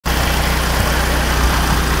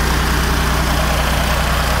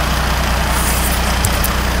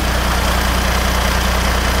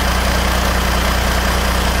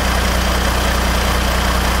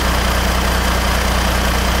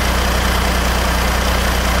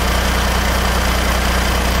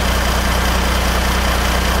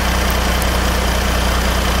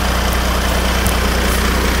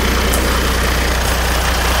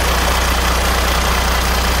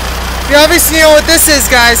You obviously know what this is,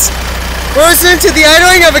 guys. We're listening to the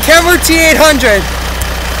idling of a Kenworth T800.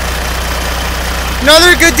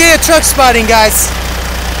 Another good day of truck spotting, guys.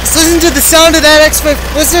 Just listen to the sound of that listen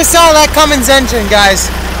to the sound of that Cummins engine,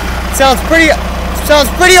 guys. Sounds pretty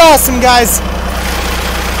awesome, guys.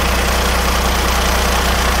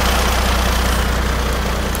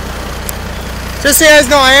 Just so you guys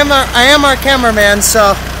know, I am our cameraman,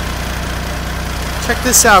 so check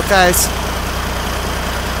this out, guys.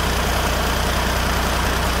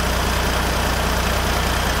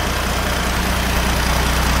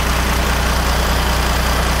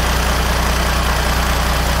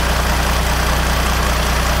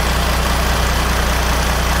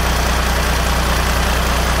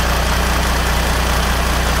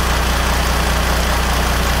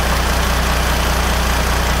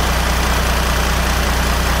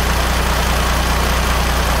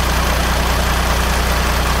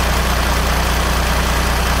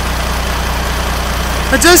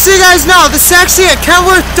 But just so you guys know, this is actually a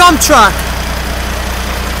Kenworth dump truck.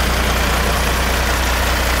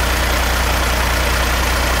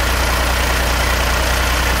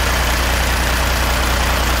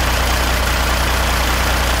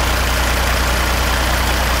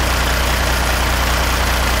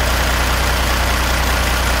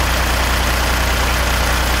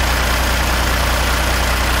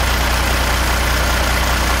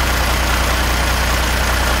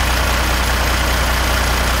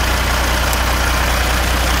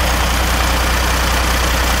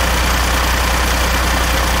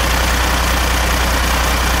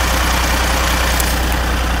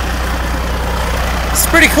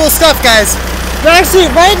 Pretty cool stuff, guys. We're actually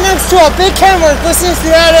right next to a big Kenworth. Listen to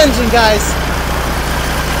that engine, guys.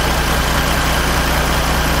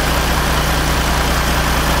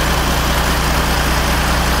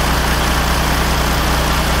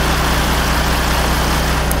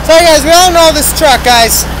 So guys, we all know this truck,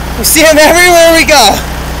 guys. We see them everywhere we go.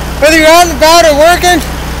 Whether you're out and about or working,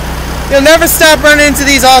 you'll never stop running into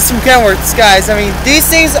these awesome Kenworths, guys. I mean, these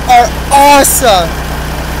things are awesome.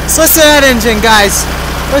 So listen to that engine, guys.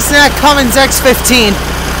 Listen to that Cummins X15.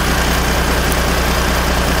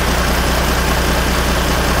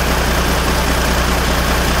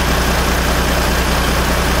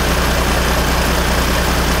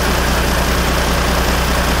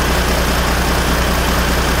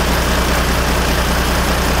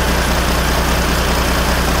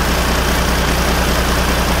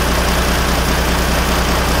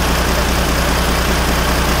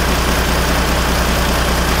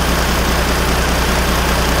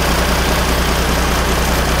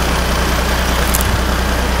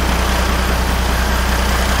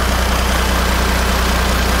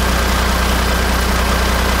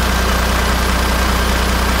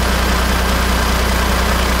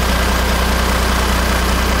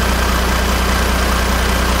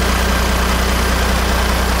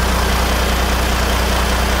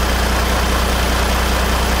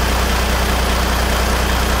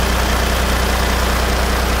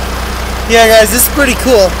 Yeah, guys, this is pretty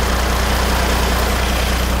cool.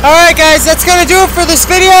 Alright, guys, that's going to do it for this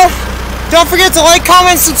video. Don't forget to like,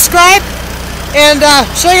 comment, subscribe, and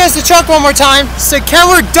show you guys the truck one more time. It's a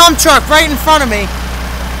Kenworth dump truck right in front of me.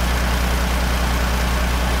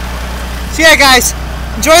 So yeah, guys,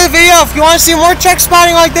 enjoy the video. If you want to see more truck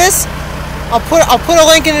spotting like this, I'll put a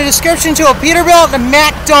link in the description to a Peterbilt and a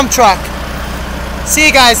Mack dump truck. See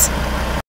you guys.